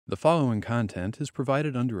The following content is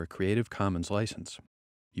provided under a Creative Commons license.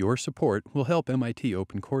 Your support will help MIT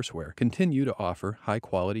OpenCourseware continue to offer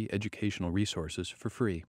high-quality educational resources for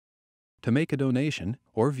free. To make a donation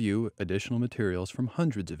or view additional materials from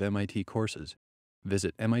hundreds of MIT courses,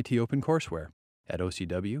 visit MIT OpenCourseware at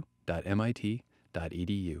ocw.mit.edu.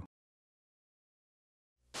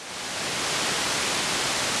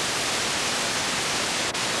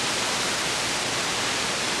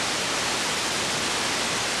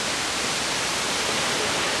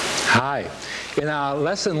 Hi. In our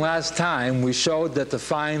lesson last time, we showed that to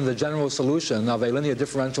find the general solution of a linear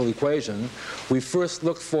differential equation, we first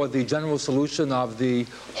looked for the general solution of the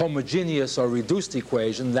homogeneous or reduced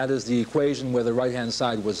equation, that is the equation where the right-hand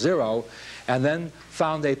side was 0, and then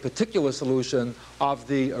found a particular solution of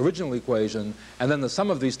the original equation, and then the sum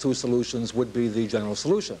of these two solutions would be the general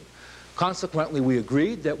solution. Consequently, we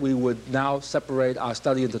agreed that we would now separate our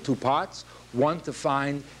study into two parts. One to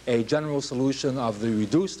find a general solution of the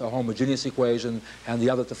reduced or homogeneous equation, and the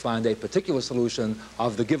other to find a particular solution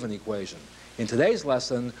of the given equation. In today's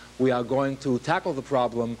lesson, we are going to tackle the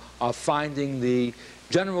problem of finding the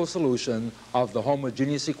general solution of the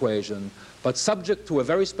homogeneous equation, but subject to a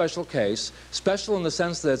very special case, special in the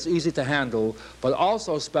sense that it's easy to handle, but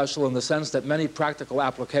also special in the sense that many practical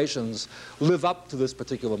applications live up to this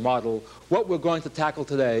particular model. What we're going to tackle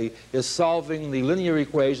today is solving the linear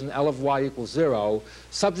equation L of y equals 0,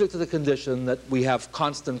 subject to the condition that we have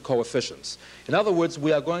constant coefficients. In other words,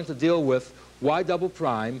 we are going to deal with y double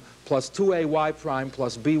prime plus 2ay prime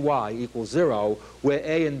plus by equals 0, where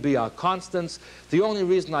a and b are constants. The only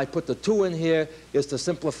reason I put the 2 in here is to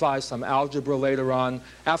simplify some algebra later on.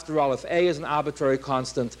 After all, if a is an arbitrary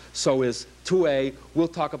constant, so is 2a. We'll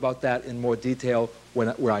talk about that in more detail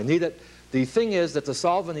where I need it. The thing is that to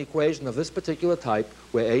solve an equation of this particular type,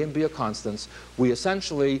 where a and b are constants, we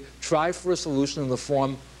essentially try for a solution in the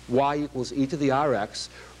form y equals e to the rx,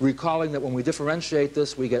 recalling that when we differentiate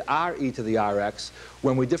this, we get r e to the rx.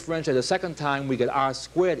 When we differentiate a second time, we get r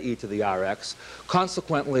squared e to the rx.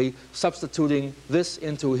 Consequently, substituting this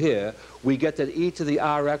into here, we get that e to the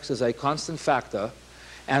rx is a constant factor,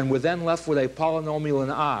 and we're then left with a polynomial in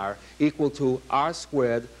r equal to r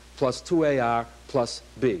squared plus 2ar plus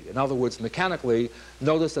b. In other words, mechanically,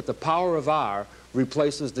 notice that the power of r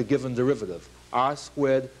replaces the given derivative. R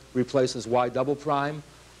squared replaces y double prime.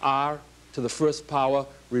 R to the first power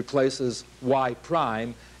replaces y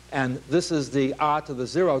prime, and this is the r to the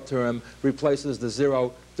 0 term replaces the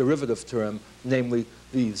 0 derivative term, namely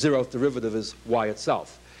the 0th derivative is y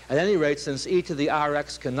itself. At any rate, since e to the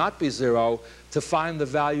rx cannot be 0, to find the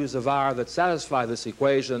values of r that satisfy this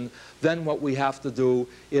equation, then what we have to do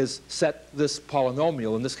is set this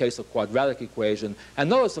polynomial, in this case a quadratic equation. And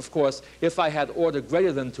notice, of course, if I had order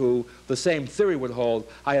greater than 2, the same theory would hold.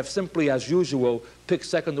 I have simply, as usual, picked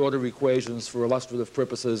second-order equations for illustrative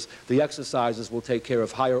purposes. The exercises will take care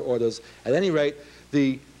of higher orders. At any rate,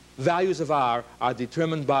 the values of r are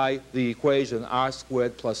determined by the equation r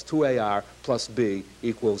squared plus 2ar plus b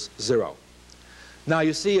equals 0. Now,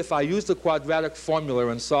 you see, if I use the quadratic formula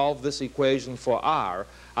and solve this equation for r,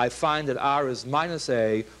 I find that r is minus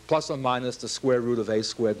a plus or minus the square root of a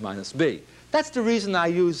squared minus b. That's the reason I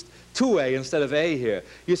used 2a instead of a here.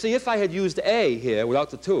 You see, if I had used a here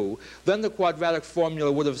without the 2, then the quadratic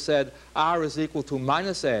formula would have said r is equal to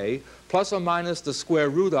minus a plus or minus the square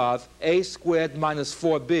root of a squared minus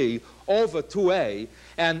 4b over 2a.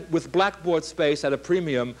 And with blackboard space at a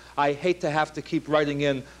premium, I hate to have to keep writing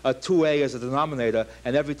in a 2a as a denominator,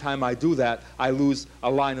 and every time I do that, I lose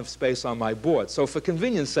a line of space on my board. So for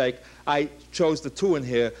convenience sake, I chose the 2 in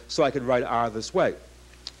here so I could write r this way.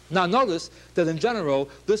 Now notice that in general,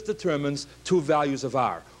 this determines two values of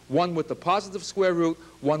r, one with the positive square root,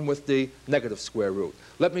 one with the negative square root.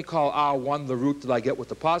 Let me call r1 the root that I get with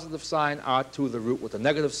the positive sign, r2 the root with the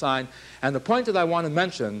negative sign. And the point that I want to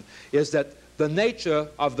mention is that the nature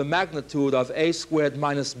of the magnitude of a squared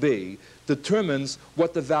minus b determines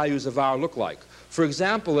what the values of r look like. For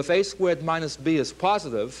example, if a squared minus b is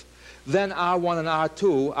positive, then r1 and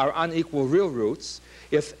r2 are unequal real roots.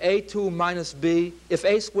 If a2 minus b, if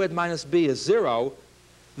a squared minus b is 0,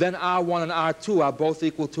 then r1 and r2 are both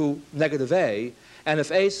equal to negative a. And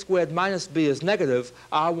if a squared minus b is negative,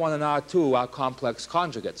 r1 and r2 are complex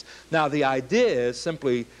conjugates. Now, the idea is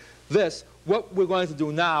simply this. What we're going to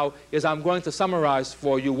do now is I'm going to summarize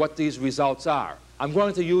for you what these results are. I'm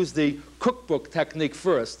going to use the cookbook technique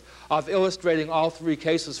first of illustrating all three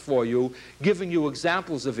cases for you, giving you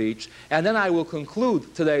examples of each, and then I will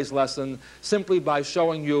conclude today's lesson simply by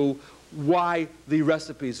showing you why the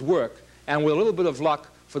recipes work. And with a little bit of luck,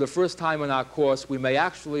 for the first time in our course, we may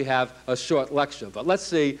actually have a short lecture. But let's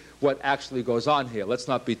see what actually goes on here. Let's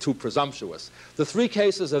not be too presumptuous. The three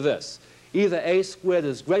cases are this. Either a squared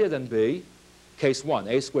is greater than b, case 1,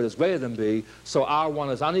 a squared is greater than b, so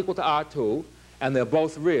r1 is unequal to r2, and they're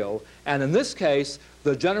both real. And in this case,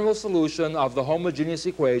 the general solution of the homogeneous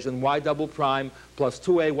equation y double prime plus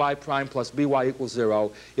 2ay prime plus by equals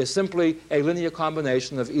 0 is simply a linear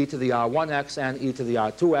combination of e to the r1x and e to the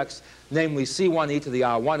r2x, namely c1 e to the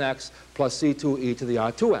r1x plus c2 e to the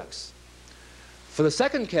r2x. For the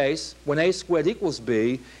second case, when a squared equals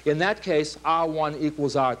b, in that case r1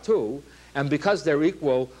 equals r2, and because they're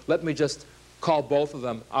equal, let me just call both of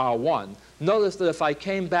them r1. Notice that if I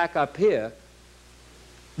came back up here,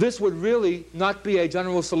 this would really not be a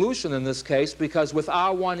general solution in this case, because with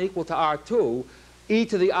r1 equal to r2, e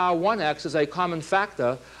to the r1x is a common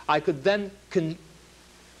factor. I could then,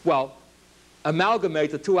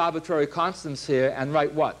 amalgamate the two arbitrary constants here and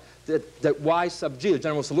write what? That y sub g, the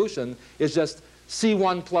general solution, is just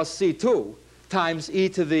c1 plus c2 times e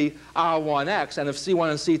to the r1x. And if c1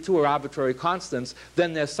 and c2 are arbitrary constants,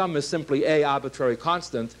 then their sum is simply a arbitrary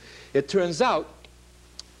constant. It turns out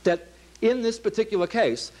that in this particular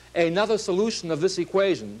case, another solution of this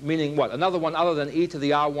equation, meaning what? Another one other than e to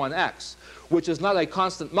the r1x, which is not a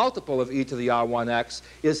constant multiple of e to the r1x,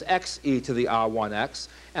 is x e to the r1x.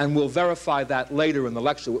 And we'll verify that later in the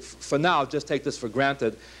lecture. For now, just take this for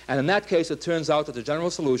granted. And in that case, it turns out that the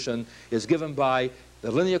general solution is given by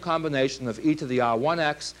the linear combination of e to the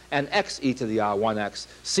r1x and x e to the r1x,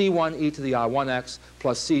 c1 e to the r1x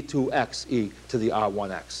plus c2x e to the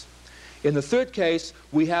r1x. In the third case,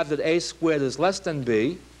 we have that a squared is less than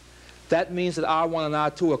b. That means that r1 and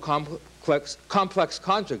r2 are complex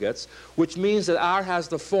conjugates, which means that r has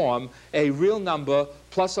the form a real number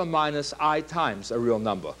plus or minus I times a real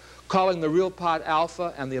number. Calling the real part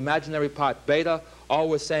alpha and the imaginary part beta, all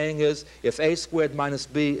we're saying is if a squared minus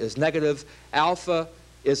b is negative, alpha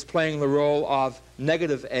is playing the role of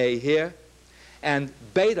negative a here, and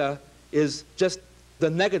beta is just the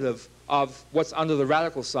negative of what's under the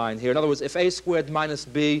radical sign here. In other words, if a squared minus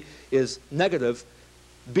b is negative,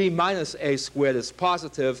 b minus a squared is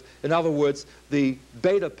positive. In other words, the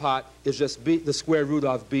beta part is just b, the square root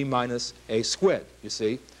of b minus a squared, you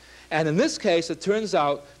see. And in this case, it turns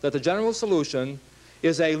out that the general solution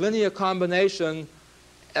is a linear combination,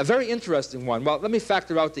 a very interesting one. Well, let me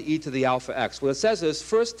factor out the e to the alpha x. What it says is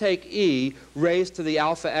first take e raised to the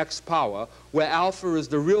alpha x power, where alpha is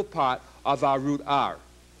the real part of our root r.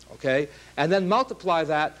 Okay? And then multiply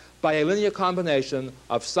that by a linear combination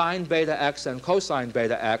of sine beta x and cosine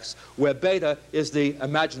beta x, where beta is the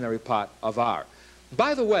imaginary part of r.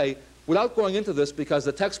 By the way, without going into this, because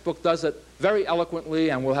the textbook does it very eloquently,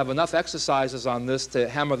 and we'll have enough exercises on this to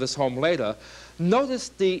hammer this home later, notice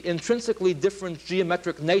the intrinsically different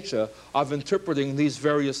geometric nature of interpreting these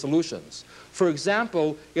various solutions. For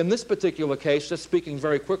example, in this particular case, just speaking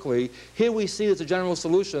very quickly, here we see that the general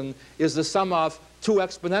solution is the sum of two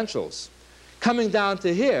exponentials. Coming down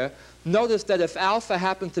to here, notice that if alpha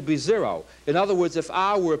happened to be 0, in other words, if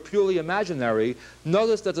r were purely imaginary,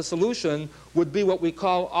 notice that the solution would be what we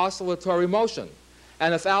call oscillatory motion.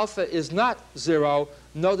 And if alpha is not 0,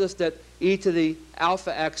 notice that e to the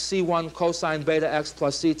alpha x c1 cosine beta x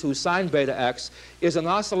plus c2 sine beta x is an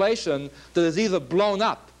oscillation that is either blown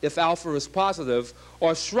up if alpha is positive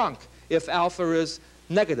or shrunk if alpha is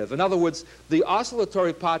negative. In other words, the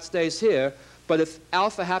oscillatory part stays here, but if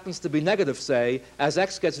alpha happens to be negative, say, as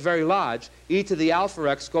x gets very large, e to the alpha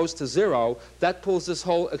x goes to 0. That pulls this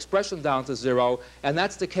whole expression down to 0, and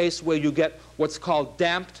that's the case where you get what's called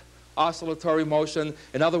damped oscillatory motion.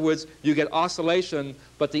 In other words, you get oscillation,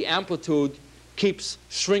 but the amplitude keeps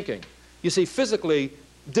shrinking. You see, physically,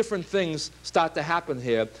 different things start to happen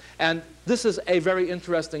here, and this is a very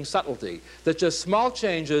interesting subtlety, that just small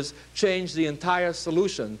changes change the entire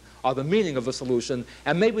solution or the meaning of a solution.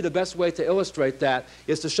 And maybe the best way to illustrate that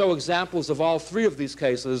is to show examples of all three of these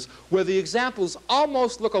cases where the examples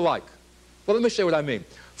almost look alike. Well, let me show you what I mean.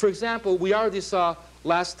 For example, we already saw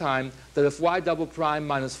last time that if y double prime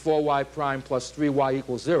minus 4y prime plus 3y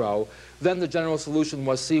equals 0, then the general solution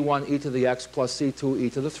was c1 e to the x plus c2 e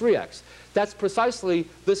to the 3x. That's precisely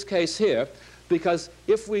this case here, because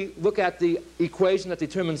if we look at the equation that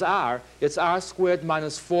determines r, it's r squared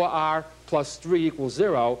minus 4r plus 3 equals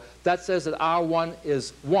 0. That says that r1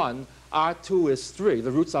 is 1, r2 is 3. The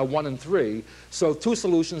roots are 1 and 3. So two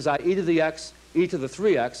solutions are e to the x, e to the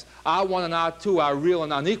 3x. r1 and r2 are real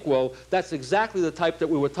and unequal. That's exactly the type that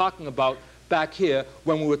we were talking about back here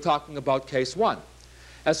when we were talking about case 1.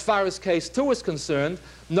 As far as case 2 is concerned,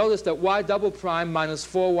 notice that y double prime minus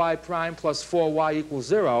 4y prime plus 4y equals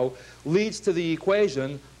 0 leads to the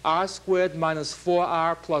equation r squared minus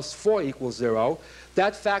 4r plus 4 equals 0.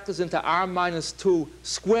 That factors into r minus 2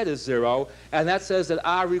 squared is 0, and that says that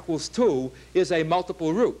r equals 2 is a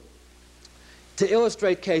multiple root. To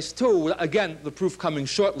illustrate case 2, again, the proof coming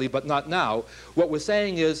shortly, but not now, what we're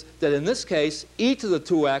saying is that in this case, e to the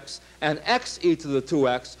 2x and x e to the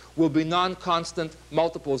 2x will be non-constant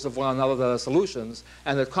multiples of one another that are solutions,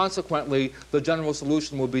 and that consequently the general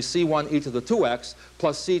solution will be c1 e to the 2x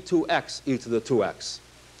plus c2x e to the 2x.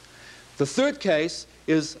 The third case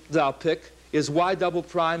is, that I'll pick is y double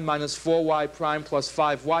prime minus 4y prime plus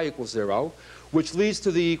 5y equals 0, which leads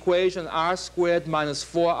to the equation r squared minus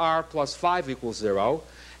 4r plus 5 equals 0.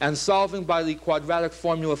 And solving by the quadratic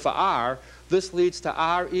formula for r, this leads to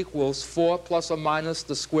r equals 4 plus or minus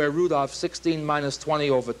the square root of 16 minus 20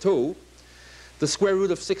 over 2. The square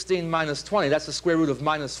root of 16 minus 20, that's the square root of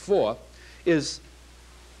minus 4, is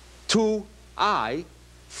 2i.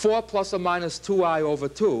 4 plus or minus 2i over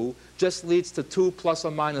 2 just leads to 2 plus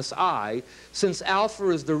or minus i. Since alpha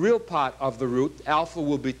is the real part of the root, alpha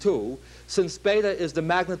will be 2. Since beta is the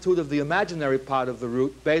magnitude of the imaginary part of the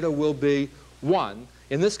root, beta will be 1.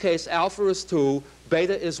 In this case, alpha is 2,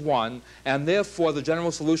 beta is 1, and therefore the general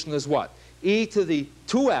solution is what? E to the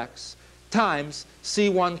 2x times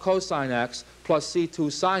c1 cosine x plus c2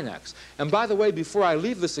 sine x. And by the way, before I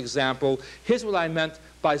leave this example, here's what I meant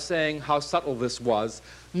by saying how subtle this was.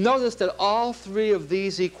 Notice that all three of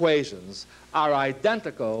these equations are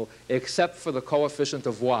identical except for the coefficient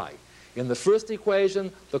of y. In the first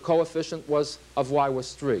equation, the coefficient of y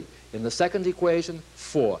was 3. In the second equation,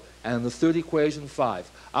 4. And in the third equation, 5.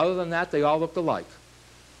 Other than that, they all looked alike,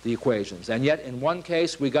 the equations. And yet, in one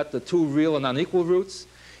case, we got the two real and unequal roots.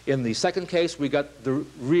 In the second case, we got the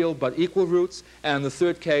real but equal roots. And in the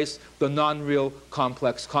third case, the non-real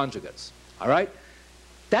complex conjugates. All right?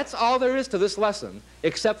 That's all there is to this lesson,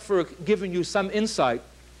 except for giving you some insight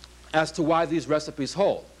as to why these recipes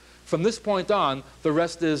hold. From this point on, the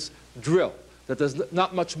rest is drill. That there's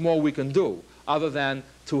not much more we can do other than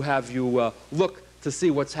to have you look to see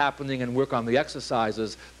what's happening and work on the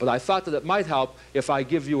exercises. But I thought that it might help if I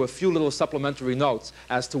give you a few little supplementary notes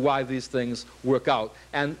as to why these things work out.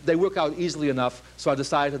 And they work out easily enough, so I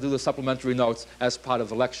decided to do the supplementary notes as part of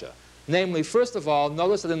the lecture. Namely, first of all,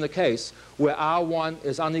 notice that in the case where r1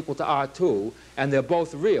 is unequal to r2, and they're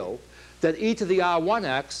both real, that e to the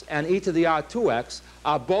r1x and e to the r2x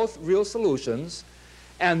are both real solutions.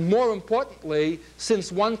 And more importantly,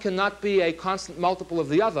 since one cannot be a constant multiple of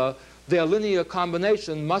the other, their linear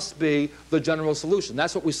combination must be the general solution.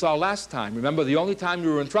 That's what we saw last time. Remember, the only time you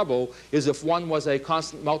were in trouble is if one was a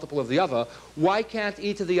constant multiple of the other. Why can't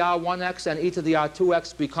e to the r1x and e to the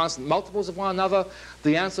r2x be constant multiples of one another?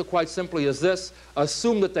 The answer quite simply is this.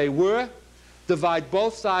 Assume that they were. Divide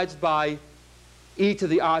both sides by e to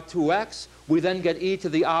the r2x. We then get e to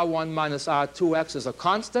the r1 minus r2x as a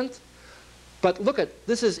constant. But look at,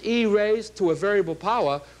 this is e raised to a variable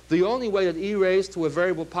power. The only way that e raised to a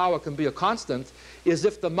variable power can be a constant is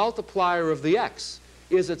if the multiplier of the x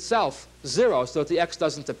is itself 0, so that the x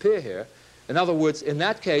doesn't appear here. In other words, in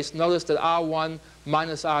that case, notice that r1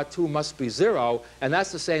 minus r2 must be 0, and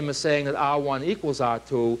that's the same as saying that r1 equals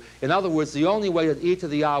r2. In other words, the only way that e to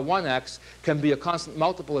the r1x can be a constant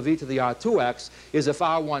multiple of e to the r2x is if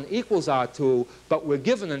r1 equals r2, but we're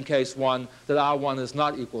given in case 1 that r1 is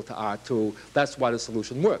not equal to r2. That's why the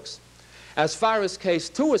solution works. As far as case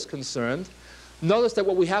 2 is concerned, notice that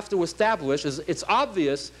what we have to establish is it's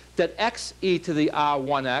obvious that x e to the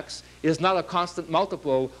r1x is not a constant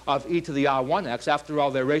multiple of e to the r1x. After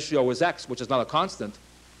all, their ratio is x, which is not a constant.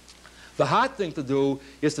 The hard thing to do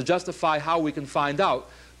is to justify how we can find out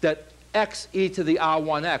that x e to the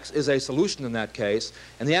r1x is a solution in that case.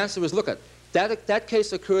 And the answer is, look at that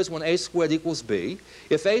case occurs when a squared equals b.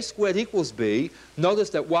 If a squared equals b, notice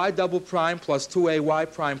that y double prime plus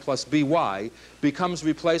 2ay prime plus by becomes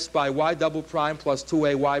replaced by y double prime plus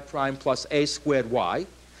 2ay prime plus a squared y.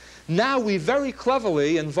 Now we very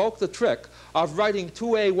cleverly invoke the trick of writing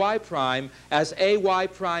 2ay prime as ay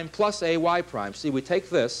prime plus ay prime. See, we take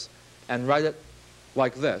this and write it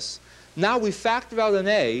like this. Now we factor out an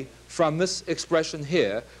a from this expression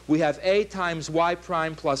here. We have a times y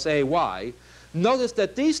prime plus ay. Notice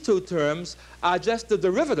that these two terms are just the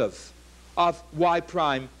derivative of y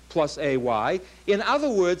prime plus ay. In other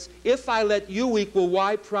words, if I let u equal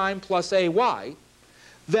y prime plus ay,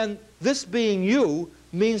 then this being u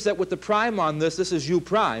means that with the prime on this is u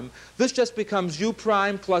prime. This just becomes u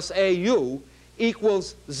prime plus au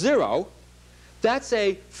equals 0. That's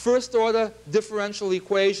a first-order differential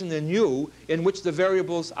equation in U in which the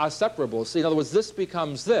variables are separable. So in other words, this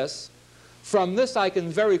becomes this. From this, I can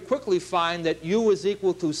very quickly find that U is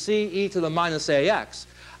equal to C e to the minus AX.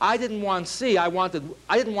 I didn't want C. I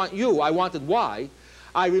didn't want U. I wanted Y.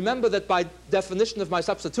 I remember that by definition of my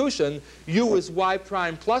substitution, U is Y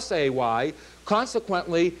prime plus AY.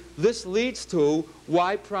 Consequently, this leads to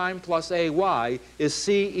Y prime plus AY is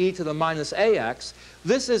C e to the minus AX.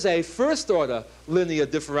 This is a first-order linear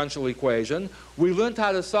differential equation. We learned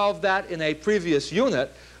how to solve that in a previous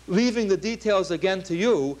unit. Leaving the details again to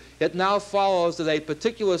you, it now follows that a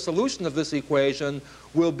particular solution of this equation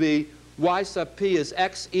will be y sub p is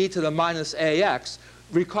x e to the minus ax,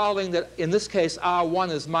 recalling that in this case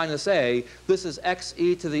r1 is minus a. This is x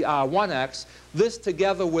e to the r1x. This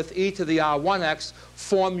together with e to the r1x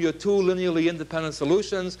form your two linearly independent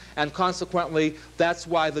solutions, and consequently that's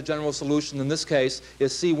why the general solution in this case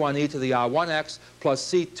is c1 e to the r1x plus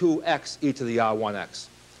c2x e to the r1x.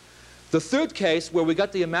 The third case, where we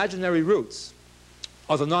got the imaginary roots,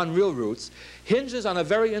 or the non-real roots, hinges on a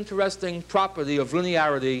very interesting property of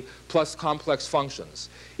linearity plus complex functions.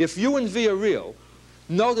 If u and v are real,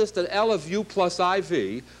 notice that L of u plus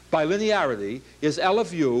iv, by linearity, is L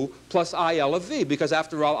of u plus I L of v, because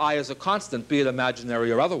after all, I is a constant, be it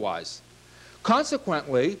imaginary or otherwise.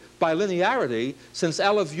 Consequently, by linearity, since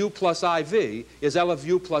L of u plus iv is L of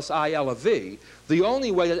u plus I L of v, the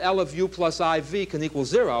only way that L of u plus iv can equal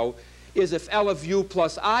 0 is if L of u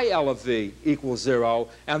plus I L of v equals 0,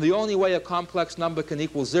 and the only way a complex number can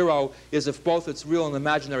equal 0 is if both its real and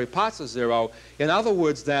imaginary parts are 0. In other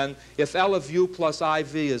words, then, if L of u plus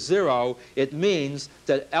iv is 0, it means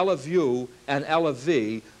that L of u and L of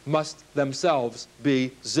v must themselves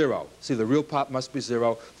be 0. See, the real part must be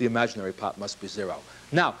 0, the imaginary part must be 0.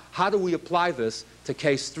 Now, how do we apply this to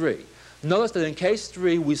case 3? Notice that in case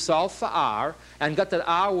 3, we solved for r and got that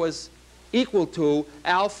r was equal to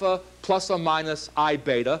alpha plus or minus I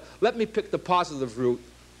beta. Let me pick the positive root.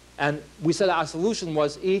 And we said our solution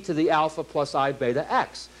was e to the alpha plus I beta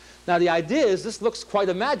x. Now the idea is this looks quite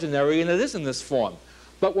imaginary, and it is in this form.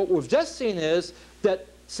 But what we've just seen is that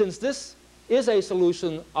since this is a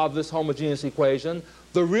solution of this homogeneous equation,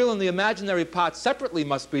 the real and the imaginary parts separately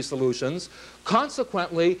must be solutions.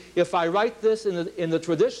 Consequently, if I write this in the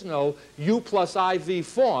traditional u plus iv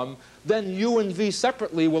form, then u and v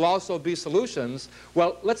separately will also be solutions.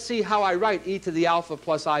 Well, let's see how I write e to the alpha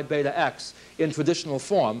plus I beta x in traditional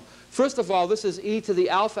form. First of all, this is e to the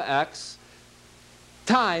alpha x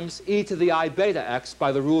times e to the I beta x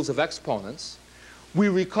by the rules of exponents. We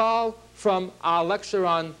recall from our lecture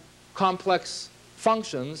on complex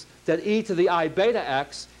functions that e to the I beta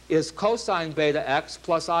x is cosine beta x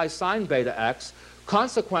plus I sine beta x.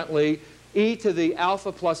 Consequently, e to the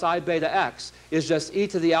alpha plus I beta x is just e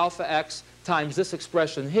to the alpha x times this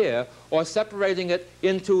expression here, or separating it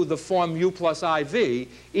into the form u plus iv,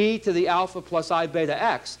 e to the alpha plus I beta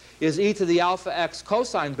x is e to the alpha x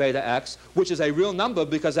cosine beta x, which is a real number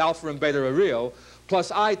because alpha and beta are real,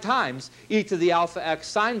 plus I times e to the alpha x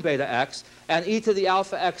sine beta x, and e to the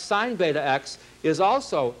alpha x sine beta x is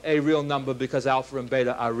also a real number because alpha and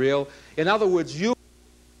beta are real. In other words, u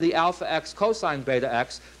the alpha x cosine beta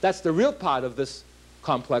x, that's the real part of this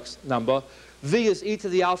complex number. V is e to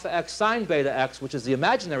the alpha x sine beta x, which is the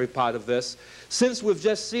imaginary part of this. Since we've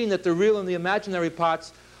just seen that the real and the imaginary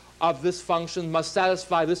parts of this function must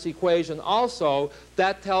satisfy this equation also,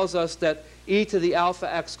 that tells us that e to the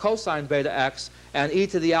alpha x cosine beta x and e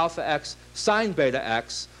to the alpha x sine beta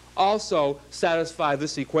x also satisfy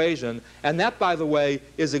this equation. And that, by the way,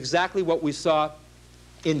 is exactly what we saw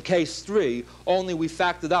in case 3, only we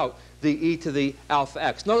factored out the e to the alpha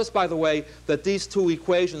x. Notice, by the way, that these two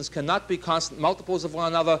equations cannot be constant multiples of one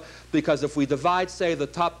another, because if we divide, say, the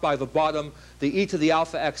top by the bottom, the e to the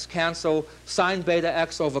alpha x cancel. Sine beta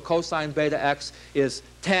x over cosine beta x is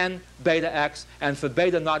tan beta x, and for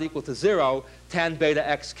beta not equal to 0, tan beta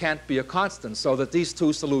x can't be a constant, so that these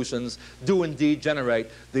two solutions do indeed generate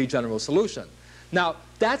the general solution. Now,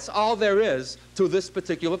 that's all there is to this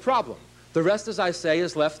particular problem. The rest, as I say,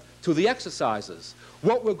 is left to the exercises.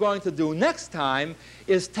 What we're going to do next time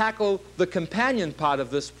is tackle the companion part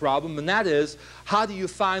of this problem, and that is, how do you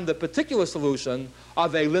find the particular solution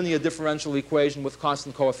of a linear differential equation with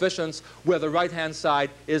constant coefficients where the right-hand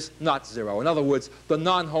side is not 0? In other words, the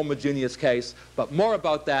non-homogeneous case. But more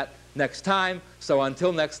about that next time. So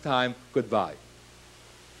until next time, goodbye.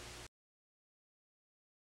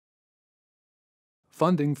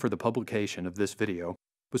 Funding for the publication of this video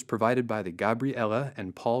was provided by the Gabriella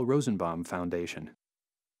and Paul Rosenbaum Foundation.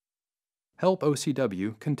 Help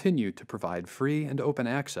OCW continue to provide free and open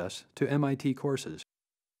access to MIT courses.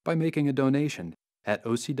 by making a donation at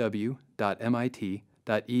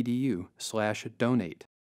ocw.mit.edu/donate.